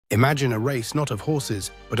Imagine a race not of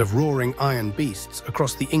horses, but of roaring iron beasts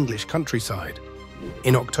across the English countryside.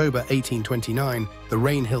 In October 1829, the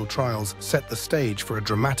Rainhill Trials set the stage for a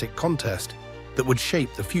dramatic contest that would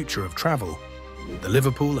shape the future of travel. The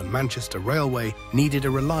Liverpool and Manchester Railway needed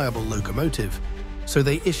a reliable locomotive, so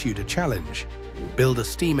they issued a challenge: build a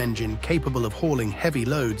steam engine capable of hauling heavy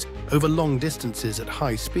loads over long distances at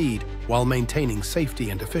high speed while maintaining safety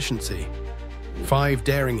and efficiency. 5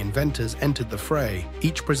 daring inventors entered the fray,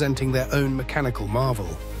 each presenting their own mechanical marvel.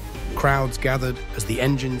 Crowds gathered as the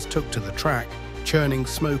engines took to the track, churning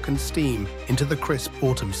smoke and steam into the crisp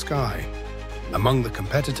autumn sky. Among the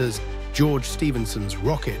competitors, George Stephenson's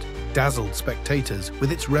rocket dazzled spectators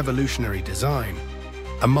with its revolutionary design: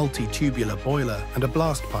 a multi-tubular boiler and a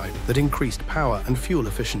blast pipe that increased power and fuel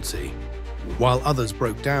efficiency. While others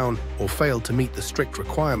broke down or failed to meet the strict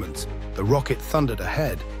requirements, the rocket thundered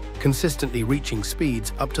ahead, consistently reaching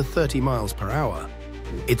speeds up to 30 miles per hour.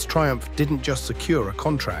 Its triumph didn't just secure a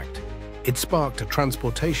contract, it sparked a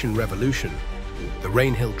transportation revolution. The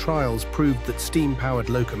Rainhill Trials proved that steam-powered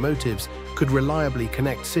locomotives could reliably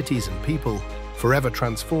connect cities and people, forever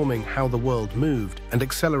transforming how the world moved and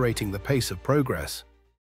accelerating the pace of progress.